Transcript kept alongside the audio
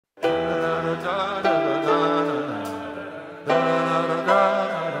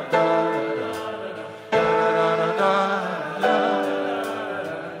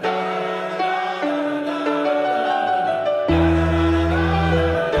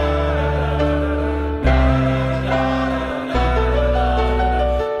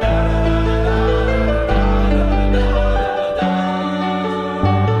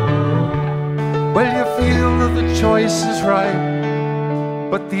choice is right,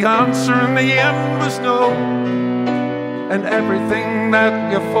 but the answer in the end was no, and everything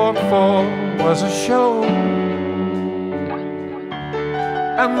that you fought for was a show.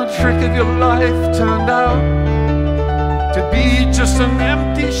 And the trick of your life turned out to be just an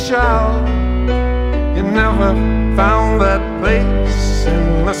empty shell. You never found that place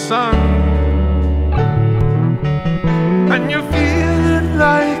in the sun, and you're feeling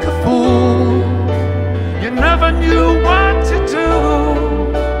like a fool. You never knew what to do,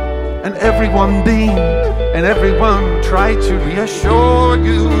 and everyone beamed and everyone tried to reassure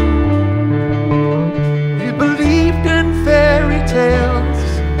you. You believed in fairy tales,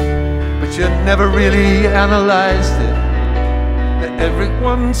 but you never really analyzed it, that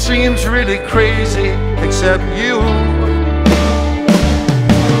everyone seems really crazy except you.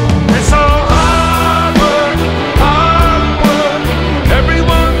 It's all hard work,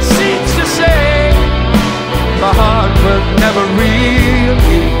 everyone seems to say. The hard work never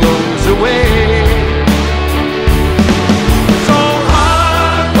really goes away. It's all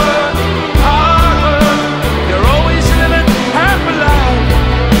hard work, you're always living half a life.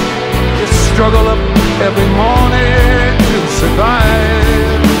 You struggle up every morning to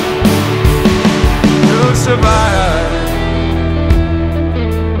survive, to survive.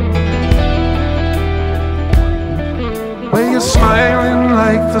 Well, you're smiling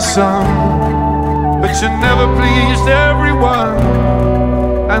like the sun, but you never pleased everyone,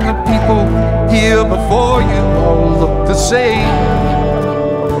 and the people here before you all look the same.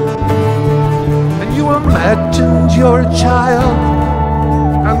 And you imagined you're a child,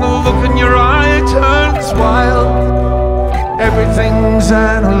 and the look in your eye turns wild. Everything's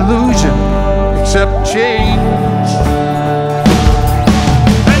an illusion except change,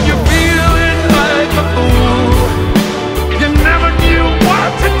 and you're feeling like a fool. You never knew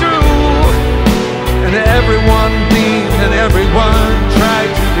what to do, and everyone beamed and everyone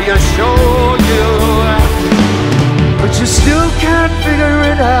tried to reassure you, but you still can't figure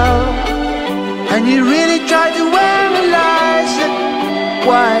it out, and you really try to analyze it,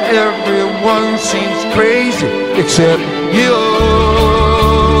 why everyone seems crazy except you.